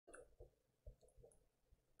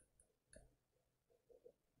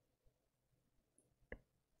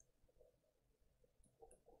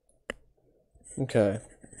Okay.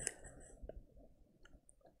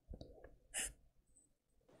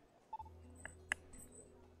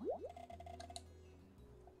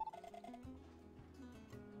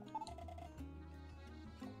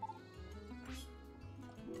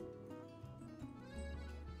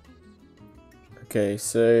 Okay,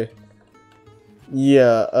 so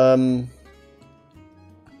yeah,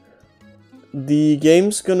 the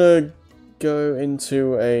game's gonna go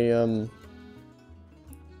into a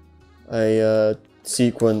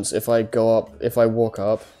sequence if I walk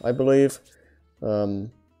up, I believe.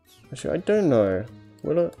 Actually, I don't know.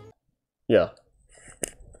 Will it? Yeah.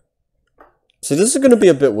 So this is gonna be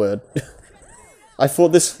a bit weird. I thought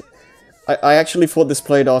this. I actually thought this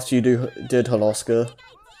played after you did Holoska,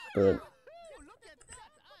 but.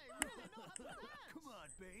 Come on,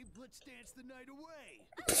 babe, let's dance the night away.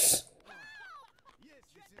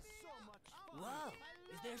 Whoa,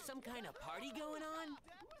 is there some kind of party going on?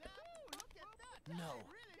 No,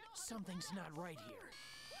 something's not right here.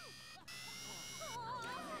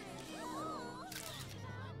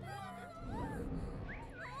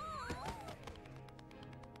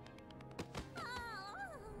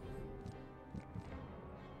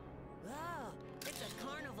 Oh, it's a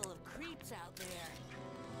carnival of creeps out there.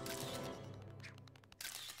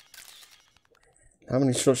 How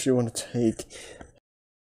many shots do you want to take?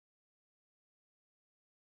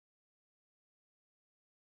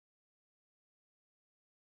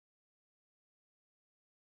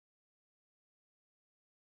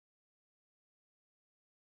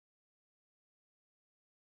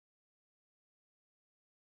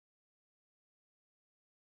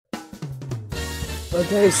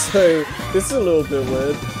 Okay, so this is a little bit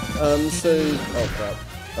weird. Oh crap.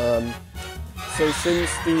 So since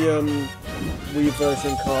the Wii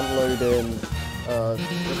version can't load in, what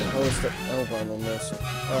the hell is the L button on this?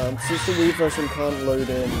 Since the Wii version can't load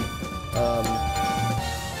in,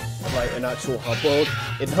 like an actual hub world,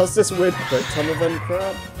 it has this weird quick time event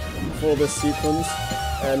crap for this sequence,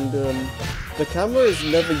 and the camera is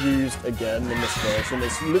never used again in this version.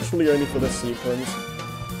 It's literally only for this sequence.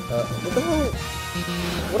 What the hell?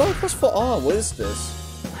 What do I press for R? What is this?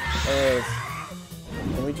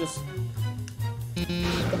 Can we just...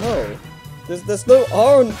 What the hell? There's no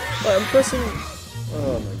R on... Like, I'm pressing...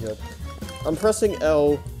 Oh my god. I'm pressing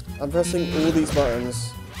L, I'm pressing all these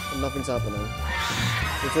buttons, and nothing's happening.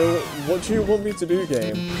 What do you want me to do,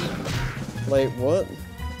 game? Like, what?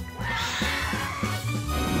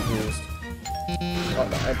 I'm confused.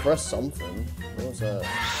 I pressed something. What was that?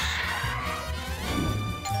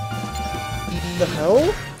 The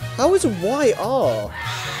hell? How is Y R?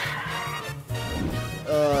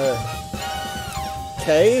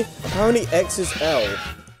 K? Apparently X is L.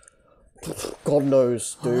 God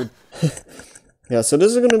knows, dude. Yeah, so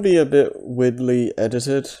this is gonna be a bit weirdly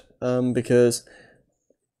edited, because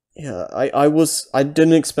yeah, I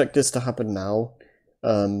didn't expect this to happen now.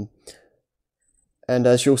 And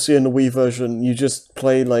as you'll see in the Wii version, you just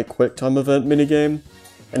play like QuickTime event minigame,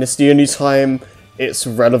 and it's the only time it's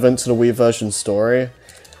relevant to the Wii version story.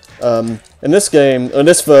 In this game, in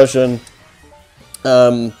this version,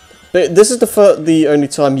 this is the only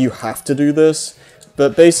time you have to do this.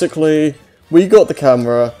 But basically, we got the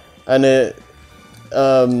camera, and it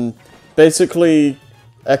basically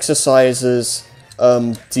exercises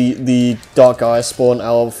the dark Gaia spawn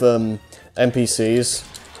out of NPCs.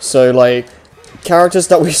 So like characters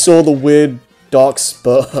that we saw the weird dark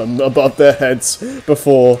sperm above their heads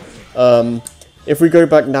before. If we go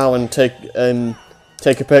back now and take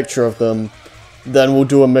a picture of them, then we'll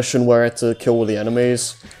do a mission where it's to kill all the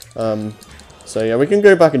enemies. So yeah, we can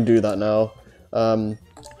go back and do that now. And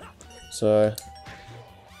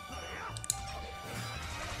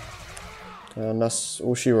that's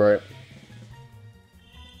all she wrote.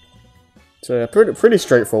 So yeah, pretty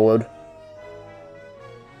straightforward.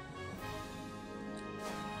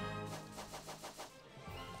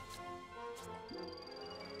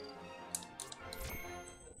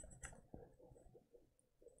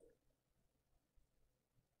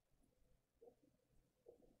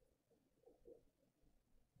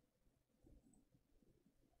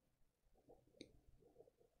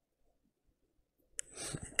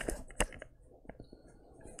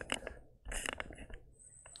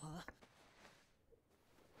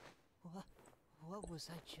 What was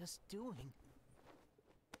I just doing?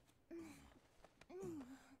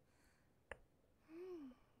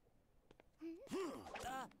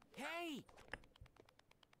 Hey!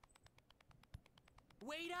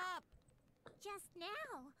 Wait up! Just now,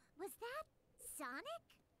 was that Sonic?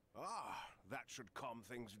 Ah, that should calm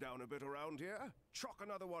things down a bit around here. Chalk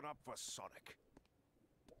another one up for Sonic.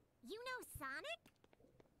 You know Sonic?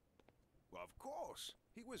 Of course.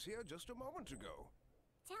 He was here just a moment ago.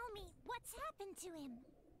 Tell me what's happened to him.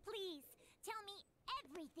 Please, tell me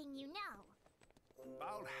everything you know.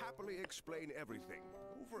 I'll happily explain everything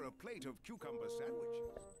over a plate of cucumber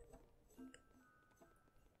sandwiches.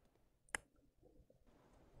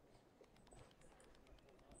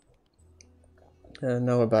 And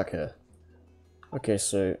now we're back here. Okay,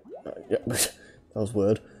 so... yeah, that was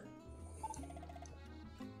weird.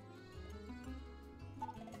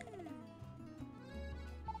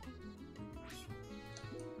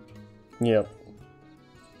 Yep.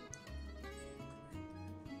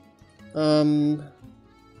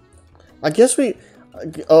 I guess we...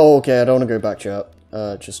 oh, okay, I don't want to go back yet.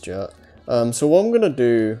 Just yet. So what I'm gonna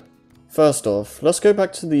do... First off, let's go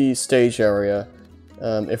back to the stage area.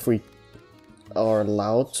 If we are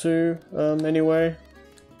allowed to, anyway.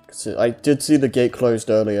 'Cause I did see the gate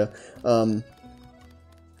closed earlier.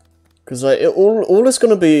 Because all it's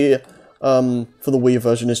gonna be, for the Wii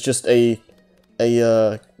version is just a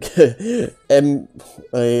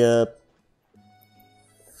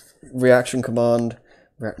reaction command,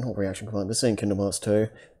 not reaction command, this ain't Kingdom Hearts 2,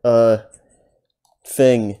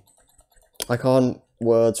 thing. I can't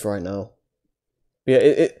words right now.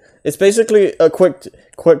 Yeah, it's basically a quick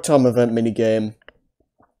time event minigame,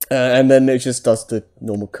 and then it just does the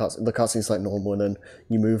normal the cutscenes like normal, and then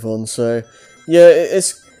you move on. So yeah,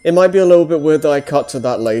 it might be a little bit weird that I cut to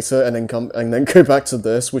that later and then go back to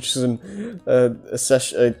this, which is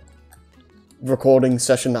a recording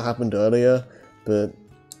session that happened earlier. But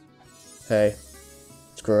hey,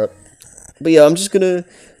 screw it. But yeah, I'm just gonna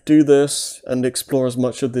do this and explore as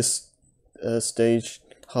much of this stage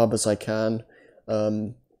hub as I can,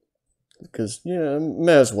 because yeah,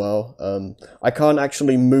 may as well. I can't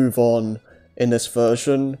actually move on in this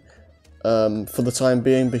version for the time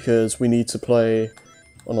being because we need to play.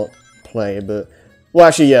 Or not play, but well,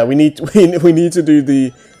 actually, yeah, we need to do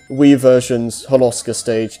the Wii version's Holoska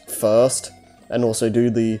stage first, and also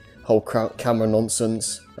do the whole camera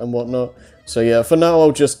nonsense and whatnot. So yeah, for now,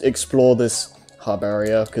 I'll just explore this hub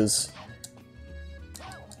area because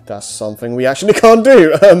that's something we actually can't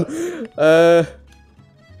do.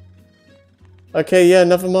 Okay, yeah,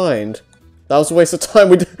 never mind. That was a waste of time.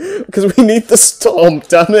 Because we need the stomp.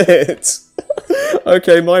 Damn it.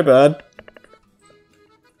 Okay, my bad.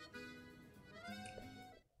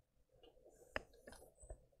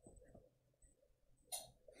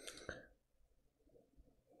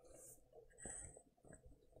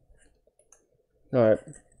 Alright.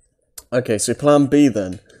 Okay, so plan B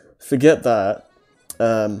then. Forget that.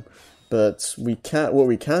 But what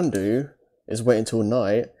we can do is wait until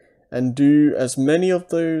night and do as many of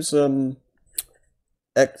those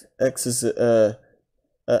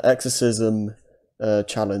exorcism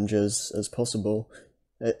challenges as possible.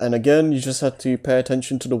 And again, you just have to pay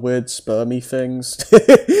attention to the weird spermy things.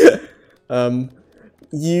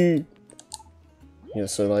 Yeah,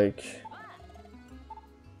 so like...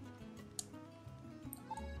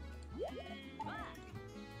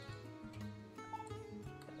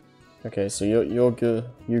 Okay, so you're good.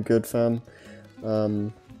 You good, fam?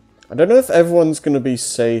 I don't know if everyone's gonna be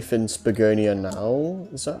safe in Spagonia now.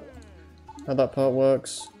 Is that how that part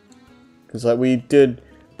works? Because like that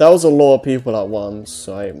was a lot of people at once.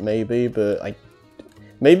 So maybe it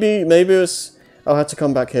was. I'll have to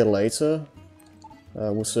come back here later.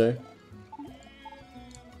 We'll see.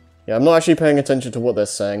 Yeah, I'm not actually paying attention to what they're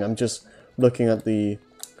saying. I'm just looking at the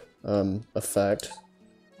effect.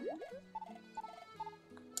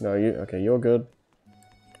 No, you're good.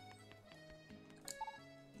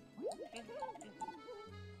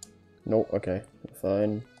 Nope, okay,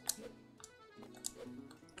 fine.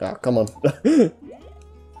 Ah, come on.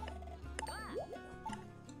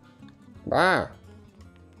 Ah.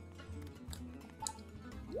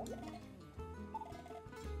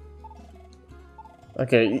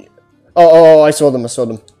 Okay. Oh, I saw them,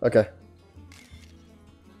 Okay.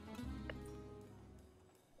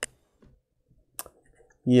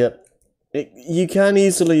 Yep. You can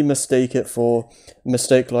easily mistake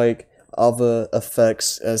like other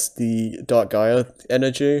effects as the Dark Gaia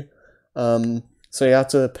energy. So you have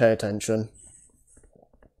to pay attention.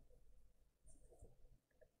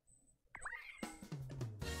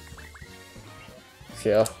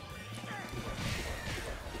 Yeah.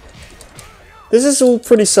 This is all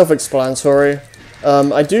pretty self-explanatory.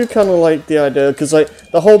 I do kind of like the idea, because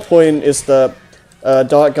like the whole point is that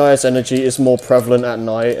Dark Gaia's energy is more prevalent at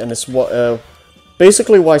night, and it's what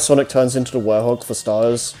basically why Sonic turns into the werehog for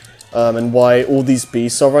stars, and why all these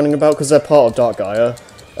beasts are running about, because they're part of Dark Gaia.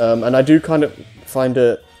 And I do kind of find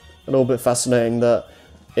it a little bit fascinating that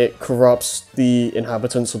it corrupts the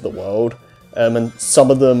inhabitants of the world, and some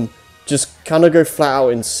of them just kind of go flat out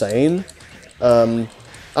insane. And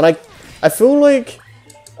I feel like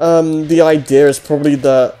the idea is probably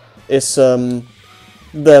that it's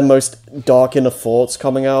their most dark inner thoughts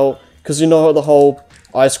coming out, because you know the whole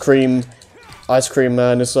ice cream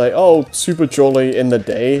man is like, oh, super jolly in the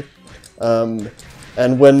day,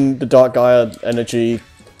 and when the dark Gaia energy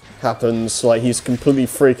happens, like, he's completely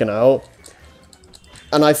freaking out.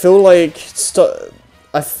 And I feel like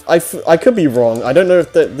I could be wrong. I don't know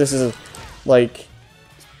if this is like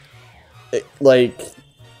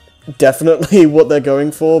definitely what they're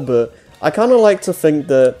going for, but I kind of like to think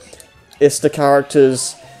that it's the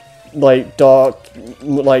characters like dark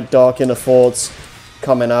inner thoughts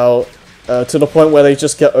coming out to the point where they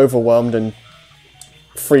just get overwhelmed and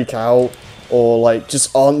freak out, or like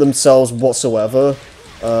just aren't themselves whatsoever.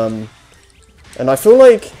 And I feel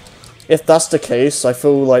like if that's the case, I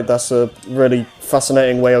feel like that's a really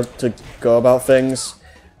fascinating way to go about things.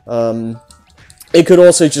 It could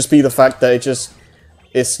also just be the fact that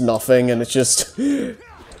it's nothing, and it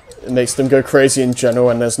makes them go crazy in general,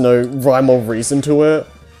 and there's no rhyme or reason to it.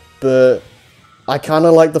 But I kind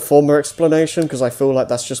of like the former explanation, because I feel like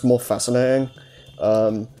that's just more fascinating.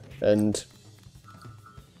 And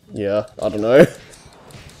yeah, I don't know.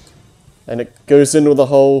 And it goes in with the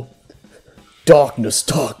whole darkness,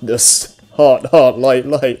 heart,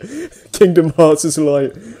 light, Kingdom Hearts is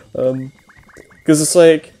light. Because it's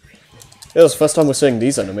like, yeah, it's the first time we're seeing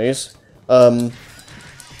these enemies.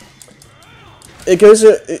 It goes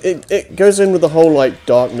in with the whole like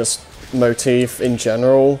darkness motif in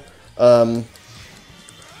general. I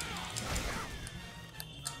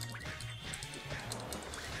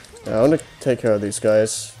want to take care of these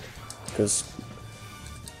guys, because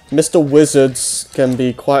Mr. Wizards can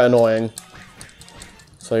be quite annoying.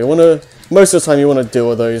 So you want to, most of the time you want to deal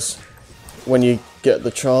with those when you get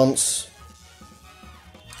the chance.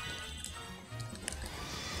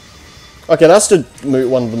 Okay, that's the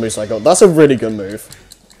one of the moves I got. That's a really good move.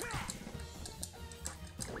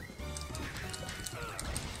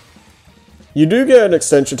 You do get an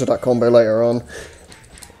extension to that combo later on.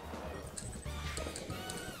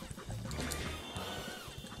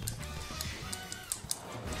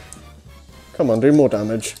 Come on, do more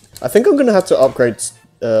damage. I think I'm gonna have to upgrade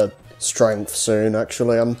strength soon,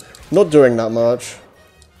 actually. I'm not doing that much.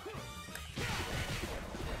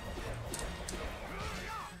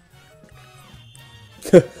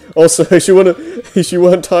 Also, if you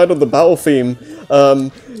weren't tired of the battle theme,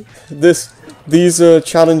 these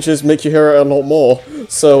challenges make you hear it a lot more.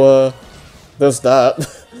 So there's that.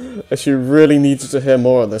 If you really needed to hear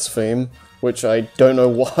more of this theme, which I don't know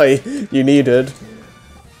why you needed.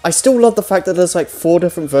 I still love the fact that there's like 4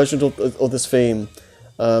 different versions of this theme.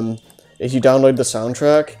 If you download the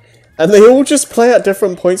soundtrack, and they all just play at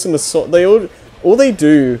different points in the song. All they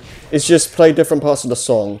do is just play different parts of the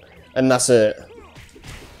song, and that's it.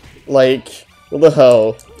 Like, what the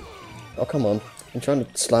hell? Oh, come on. I'm trying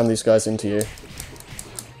to slam these guys into you.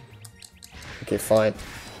 Okay, fine.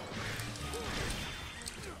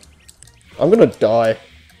 I'm gonna die.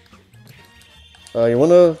 You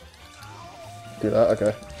wanna do that?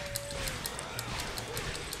 Okay.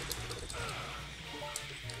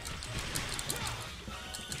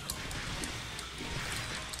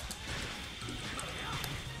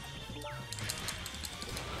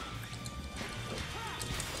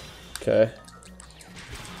 Okay.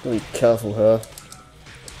 Be careful here.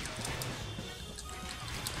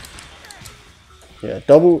 Yeah,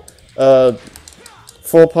 double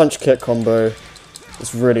 4-punch kick combo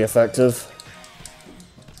is really effective.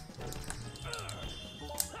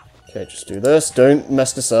 Okay, just do this. Don't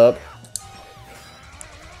mess this up.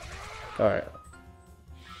 Alright.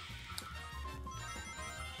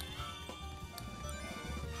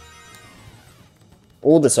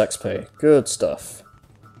 All this XP. Good stuff.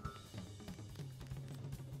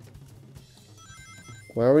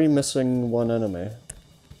 Where are we missing one enemy?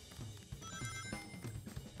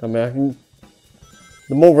 I mean,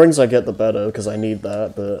 the more rings I get, the better, because I need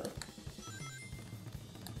that, but...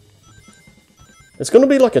 It's gonna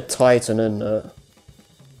be like a Titan, isn't it?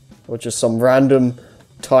 Or just some random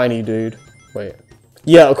tiny dude. Wait.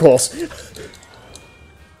 Yeah, of course.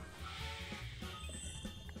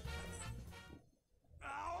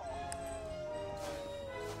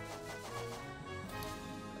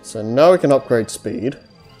 So now we can upgrade speed.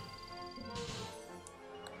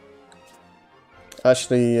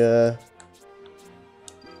 Actually,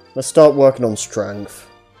 let's start working on strength.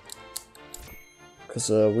 Because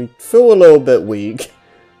we feel a little bit weak.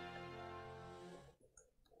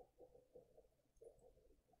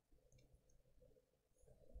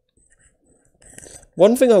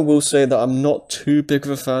 One thing I will say that I'm not too big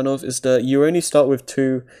of a fan of is that you only start with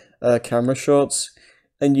 2 camera shots,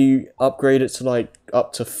 and you upgrade it to like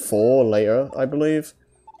up to 4 later, I believe.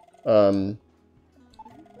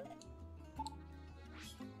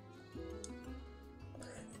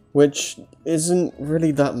 Which isn't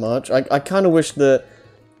really that much. I kind of wish that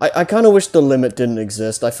I kind of wish the limit didn't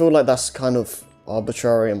exist. I feel like that's kind of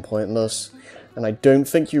arbitrary and pointless, and I don't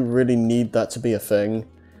think you really need that to be a thing.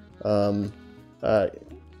 I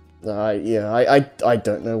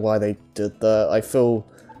don't know why they did that. I feel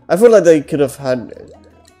like they could have had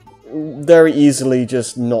very easily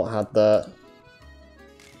just not had that.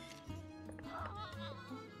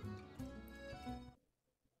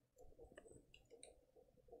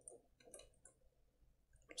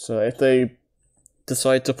 So if they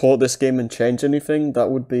decide to port this game and change anything, that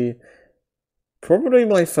would be probably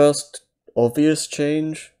my first obvious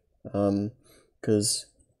change. Because,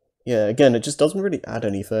 yeah, again, it just doesn't really add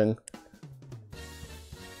anything.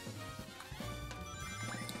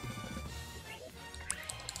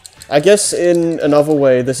 I guess in another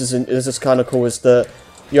way, this is kind of cool, is that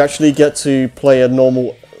you actually get to play a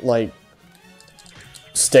normal, like,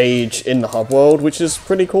 stage in the hub world, which is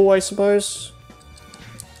pretty cool, I suppose.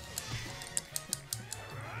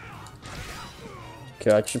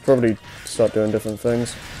 Okay, I should probably start doing different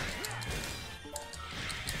things.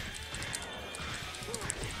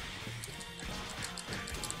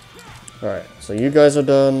 Alright, so you guys are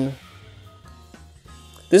done.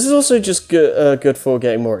 This is also just good for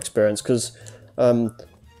getting more experience, because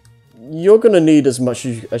you're going to need as much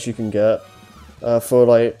as you can get for,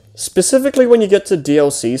 like, specifically when you get to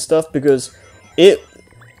DLC stuff, because it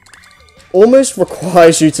almost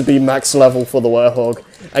requires you to be max level for the Werehog,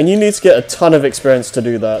 and you need to get a ton of experience to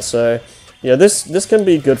do that, so yeah, this can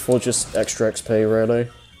be good for just extra XP, really.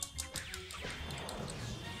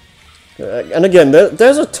 And again,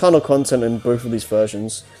 there's a ton of content in both of these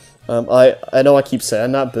versions. I know I keep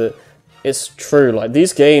saying that, but it's true, like,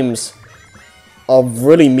 these games are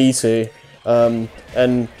really meaty,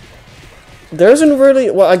 and there isn't really,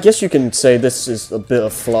 well, I guess you can say this is a bit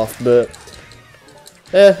of fluff, but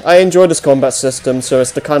I enjoy this combat system, so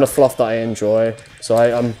it's the kind of fluff that I enjoy, so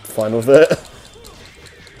I'm fine with it.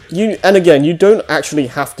 And again, you don't actually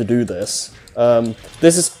have to do this.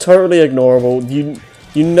 This is totally ignorable.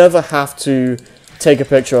 You never have to take a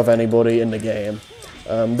picture of anybody in the game.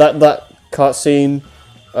 That cutscene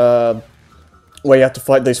where you have to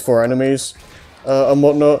fight those 4 enemies and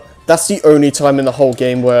whatnot, that's the only time in the whole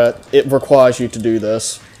game where it requires you to do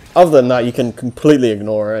this. Other than that, you can completely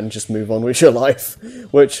ignore it and just move on with your life,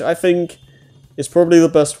 which I think is probably the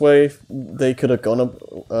best way they could have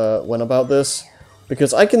went about this,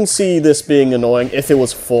 because I can see this being annoying if it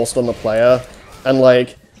was forced on the player, and,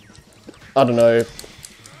 like, I don't know,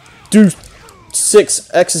 do 6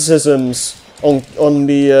 exorcisms on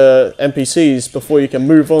the NPCs before you can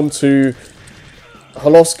move on to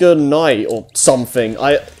Holoska Knight or something.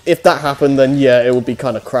 If that happened, then yeah, it would be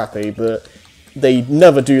kind of crappy, but they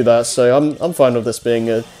never do that, so I'm fine with this being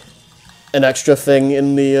an extra thing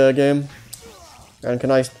in the game. And can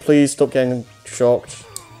I please stop getting shocked?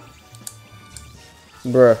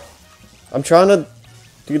 Bruh. I'm trying to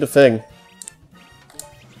do the thing.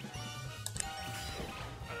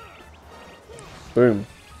 Boom.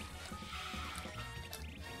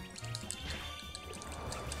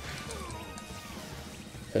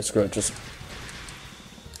 Okay, screw it, just...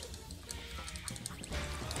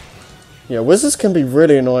 Yeah, wizards can be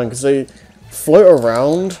really annoying because they float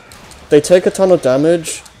around, they take a ton of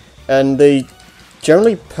damage, and they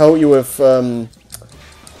generally pelt you with, was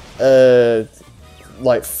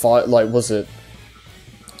it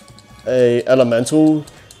a elemental,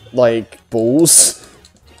 like, balls?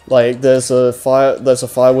 Like, there's a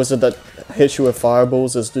fire wizard that hits you with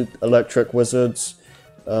fireballs, there's the electric wizards,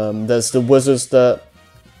 there's the wizards that...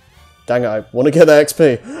 Dang it, I want to get that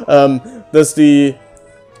XP. There's the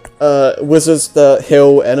wizards that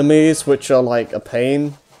heal enemies, which are like a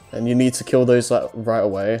pain, and you need to kill those like right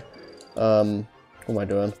away. What am I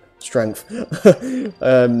doing? Strength.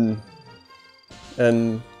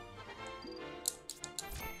 And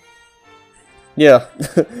yeah,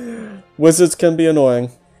 wizards can be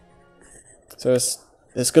annoying. So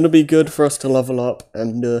it's gonna be good for us to level up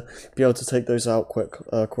and be able to take those out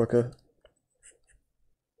quicker.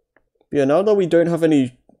 Yeah, now that we don't have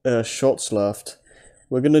any shots left,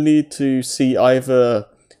 we're gonna need to see either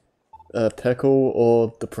Pickle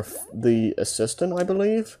or the assistant, I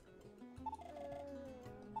believe.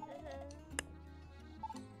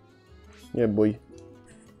 Yeah, boy.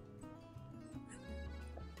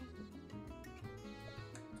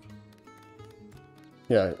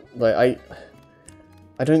 Yeah, like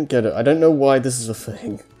I don't get it. I don't know why this is a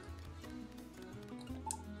thing.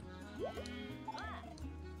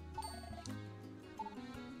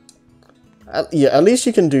 Yeah, at least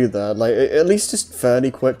you can do that. Like, at least it's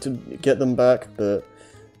fairly quick to get them back, but...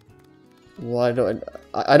 Why don't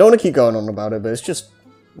I don't want to keep going on about it, but it's just...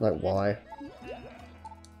 Like, why?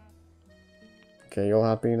 Okay, you're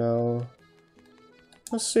happy now.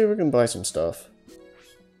 Let's see if we can buy some stuff.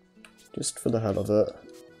 Just for the hell of it.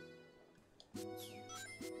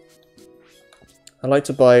 I like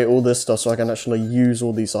to buy all this stuff so I can actually use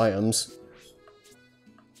all these items.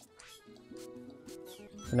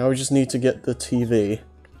 Now we just need to get the TV.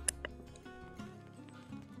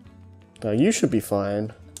 Now you should be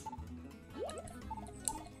fine.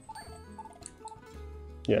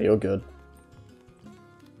 Yeah, you're good.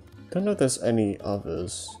 Don't know if there's any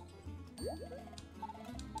others.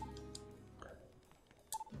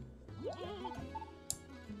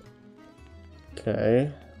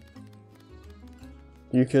 Okay.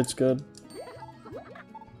 You kids good?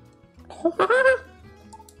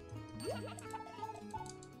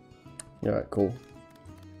 Yeah, cool.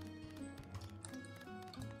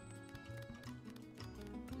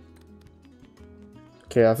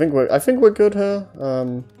 Okay, I think we're good here. I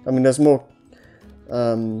mean, there's more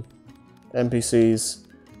NPCs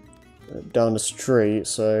down the street,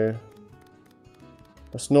 so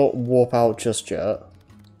let's not warp out just yet.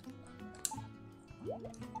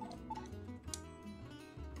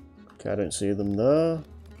 Okay, I don't see them there.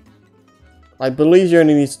 I believe you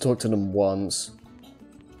only need to talk to them once.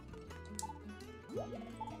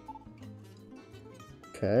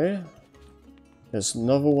 Okay. There's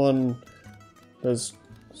another one. There's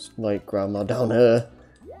like grandma down here.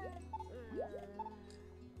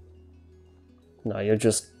 No, you're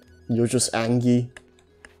just angry.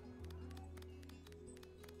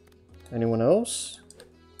 Anyone else?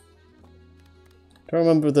 Don't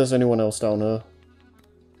remember if there's anyone else down here.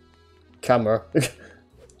 Camera.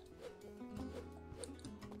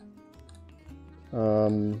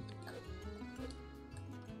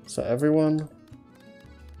 Is that everyone?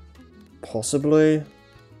 Possibly.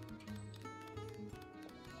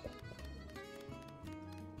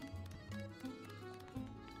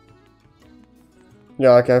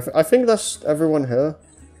 Yeah, okay, I think that's everyone here.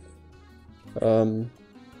 But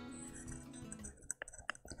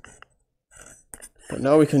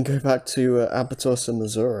now we can go back to Abatos in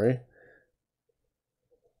Missouri.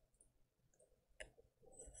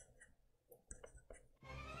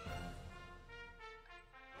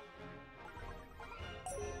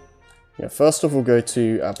 Yeah, first off we'll go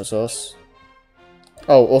to Abatos.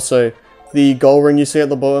 Oh, also, the gold ring you see at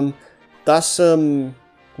the bottom, that's,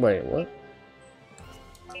 wait, what?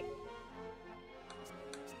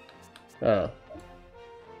 Ah.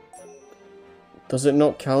 Does it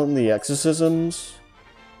not count the exorcisms?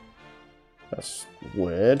 That's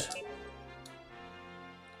weird. I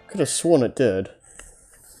could have sworn it did.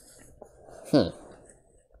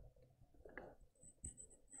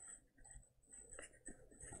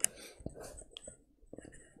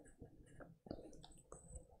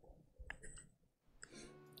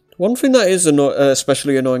 One thing that is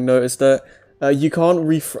especially annoying though is that you can't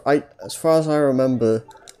as far as I remember,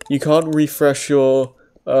 you can't refresh your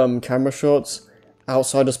camera shots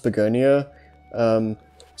outside of Spagonia.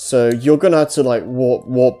 So you're gonna have to like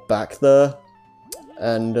warp back there,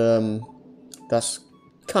 and that's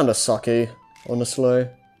kind of sucky, honestly.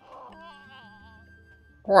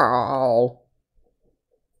 Wow.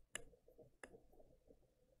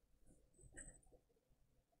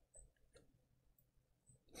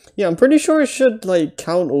 Yeah, I'm pretty sure it should like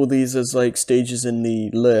count all these as like stages in the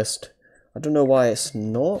list. I don't know why it's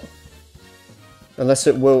not. Unless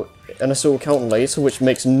it will count later, which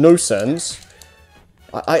makes no sense.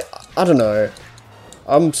 I don't know.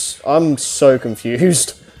 I'm so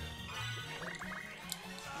confused.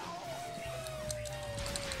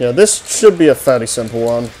 Yeah, this should be a fairly simple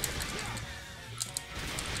one.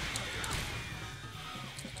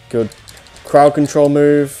 Good crowd control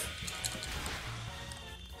move.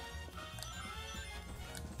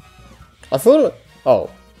 I thought... Oh,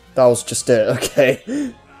 that was just it,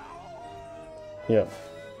 okay. Yeah.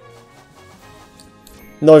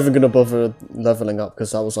 Not even gonna bother leveling up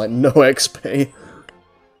because that was like no XP.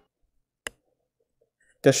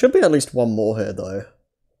 There should be at least one more here though.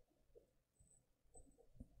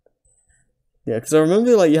 Yeah, because I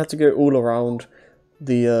remember like you had to go all around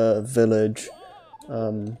the village.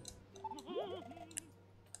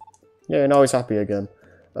 Yeah, now he's happy again.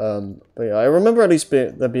 But yeah, I remember at least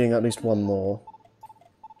there being at least one more.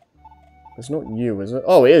 It's not you, is it?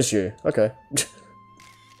 Oh, it is you. Okay.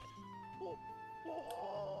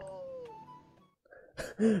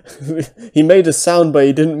 He made a sound, but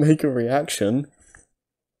he didn't make a reaction.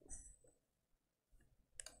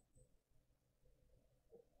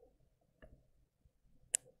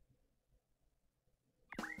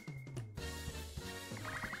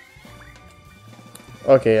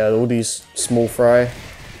 Okay, yeah, all these small fry.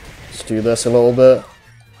 Let's do this a little bit.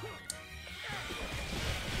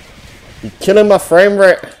 You're killing my frame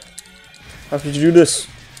rate! How could you do this?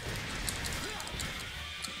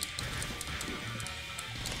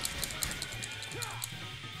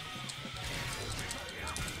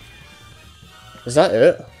 Is that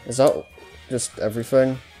it? Is that just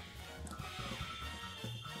everything?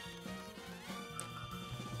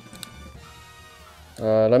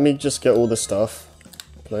 Let me just get all the stuff,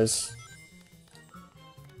 please.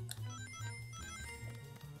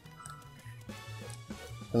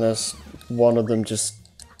 And there's one of them just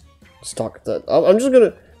stuck that. I'm just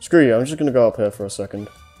gonna screw you. I'm just gonna go up here for a second,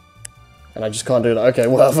 and I just can't do that. Okay,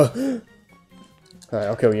 whatever. Alright,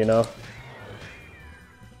 I'll kill you now.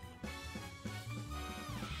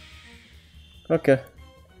 Okay.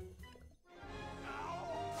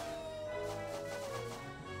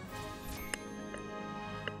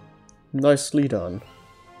 Nicely done.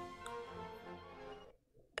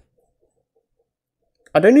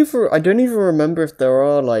 I don't even remember if there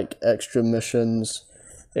are like extra missions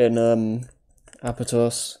in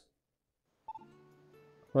Apatos.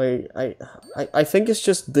 Like I think it's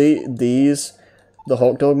just the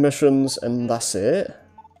hot dog missions, and that's it.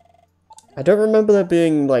 I don't remember there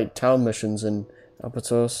being like town missions in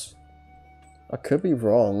Apatos. I could be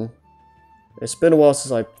wrong. It's been a while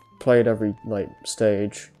since I played every like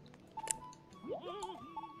stage.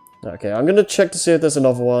 Okay, I'm gonna check to see if there's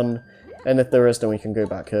another one, and if there is, then we can go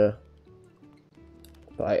back here.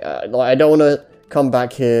 But I don't want to come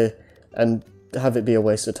back here and have it be a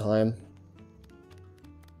waste of time.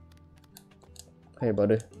 Hey,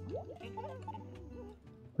 buddy.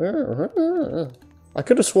 I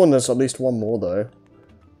could have sworn there's at least one more, though.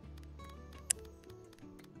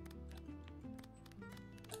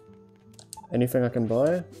 Anything I can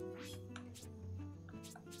buy?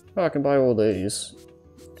 Oh, I can buy all these.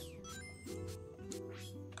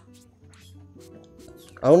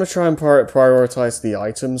 I want to try and prioritize the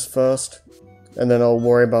items first, and then I'll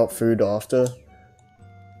worry about food after.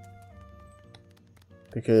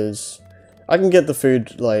 Because I can get the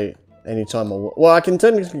food, like, anytime I want. Well, I can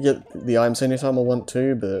technically get the items anytime I want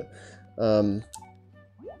to, but,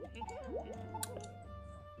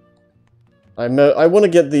 I want to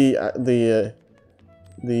get the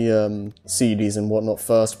CDs and whatnot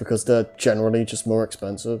first, because they're generally just more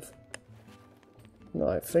expensive. No,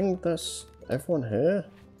 I think that's everyone here?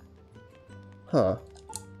 Huh.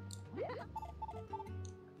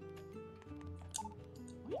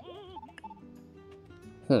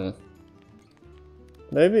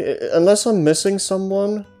 Maybe, unless I'm missing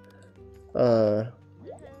someone, I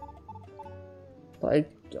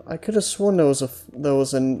could have sworn there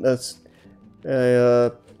was an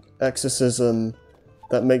exorcism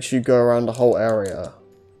that makes you go around the whole area.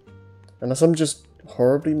 Unless I'm just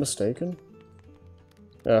horribly mistaken.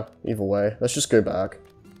 Yeah, either way, let's just go back.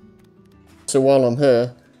 So while I'm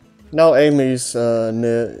here, now Amy's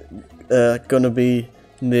gonna be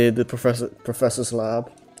near the professor's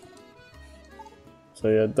lab. So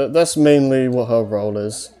yeah, that's mainly what her role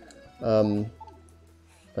is.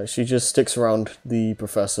 Like she just sticks around the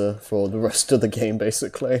professor for the rest of the game,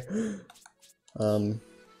 basically.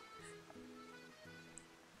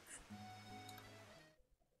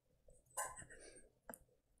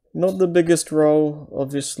 Not the biggest role,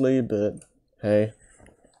 obviously, but hey.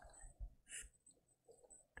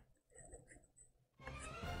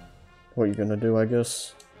 What are you gonna do, I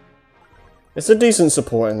guess? It's a decent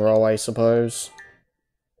supporting role, I suppose.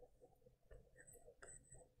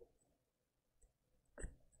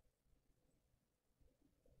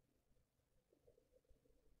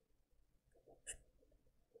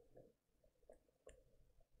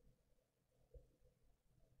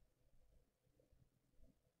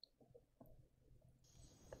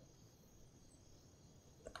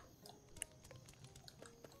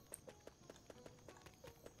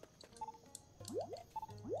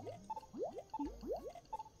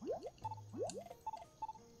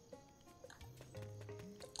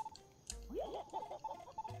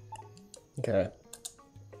 Okay.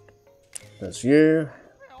 That's you.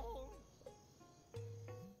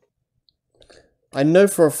 I know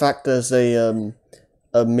for a fact there's a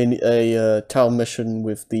town mission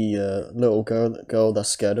with the little girl that's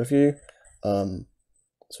scared of you. So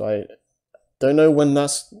I don't know when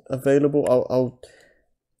that's available. I'll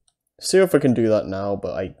see if I can do that now,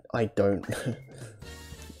 but I don't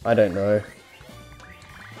I don't know.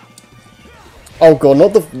 Oh god,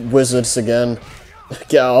 not the wizards again.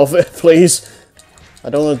 Get out of it, please. I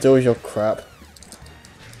don't want to deal with your crap.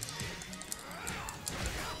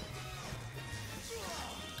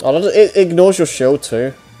 Oh, it ignores your shield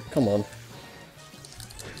too. Come on.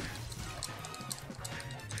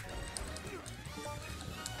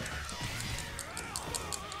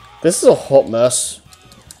 This is a hot mess.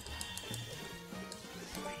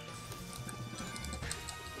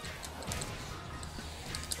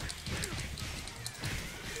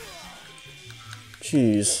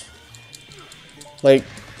 Jeez. Like,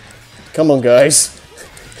 come on guys.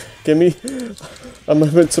 Give me a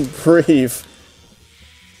moment to breathe.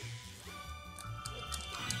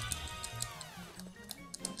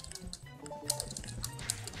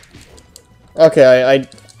 Okay, I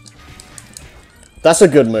that's a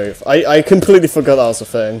good move. I completely forgot that was a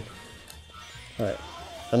thing. Alright.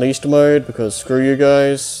 Unleashed mode, because screw you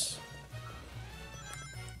guys.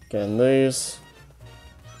 Getting these.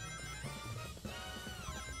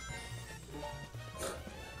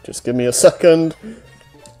 Just give me a second.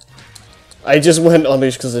 I just went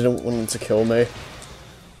unleashed because I didn't want them to kill me.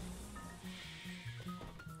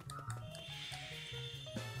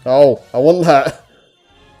 Oh, I want that.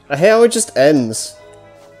 I hate how it just ends.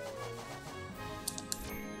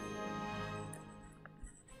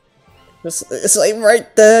 It's like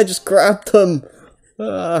right there, just grab them.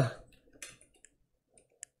 Ah.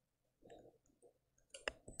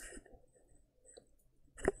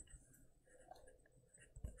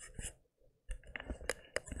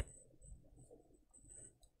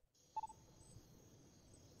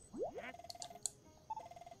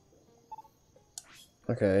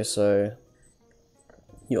 Okay, so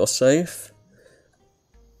you're safe.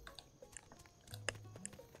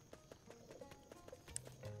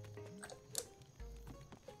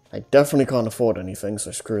 I definitely can't afford anything,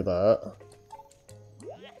 so screw that.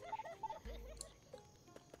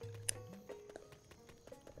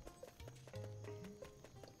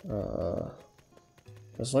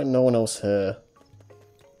 There's like no one else here.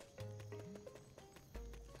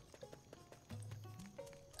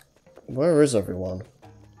 Where is everyone?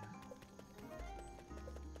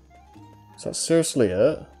 Is that seriously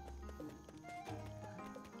it?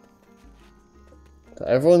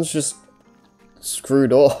 Everyone's just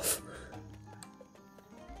screwed off.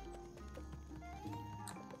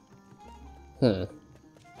 Yeah,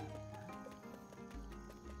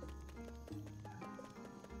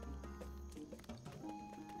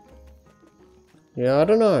 I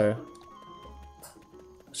don't know.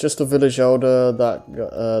 It's just a village elder,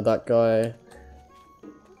 that guy,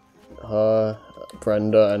 her,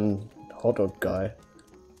 Brenda, and hot dog guy.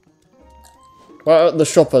 Well, the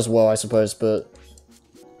shop as well, I suppose, but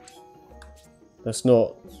that's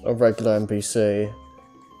not a regular NPC.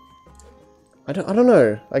 I don't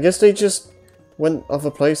know. I guess they just went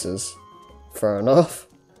other places. Fair enough.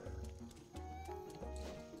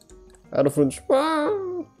 Elephants.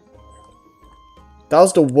 That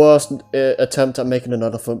was the worst attempt at making an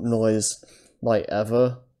elephant noise, like,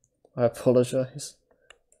 ever. I apologize.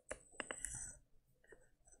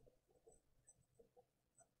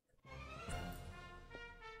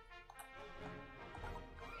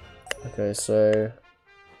 Okay, so...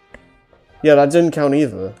 yeah, that didn't count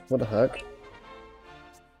either. What the heck?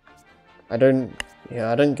 I don't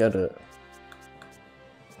get it.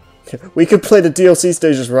 We could play the DLC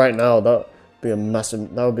stages right now. That would be a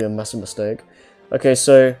massive mistake. Okay,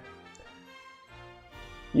 so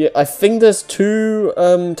yeah, I think there's two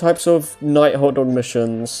types of night hot dog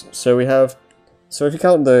missions. So we have, so if you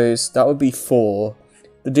count those, that would be 4.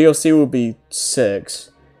 The DLC would be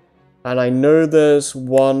 6, and I know there's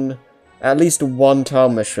at least one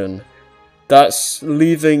town mission. That's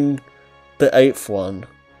leaving the 8th one.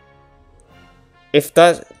 If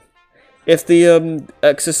the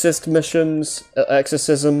exorcism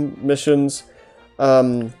missions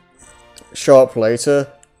show up later,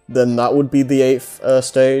 then that would be the 8th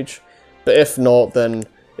stage. But if not, then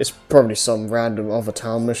it's probably some random other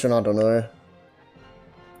town mission, I don't know.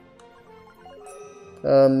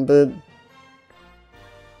 But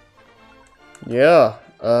yeah,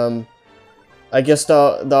 I guess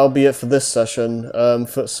that'll be it for this session.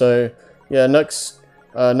 So yeah, next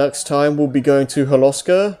time we'll be going to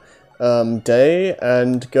Holoska Day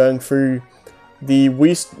and going through the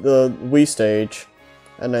Wii stage,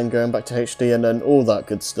 and then going back to HD and then all that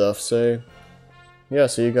good stuff. So yeah,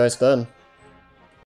 see you guys then.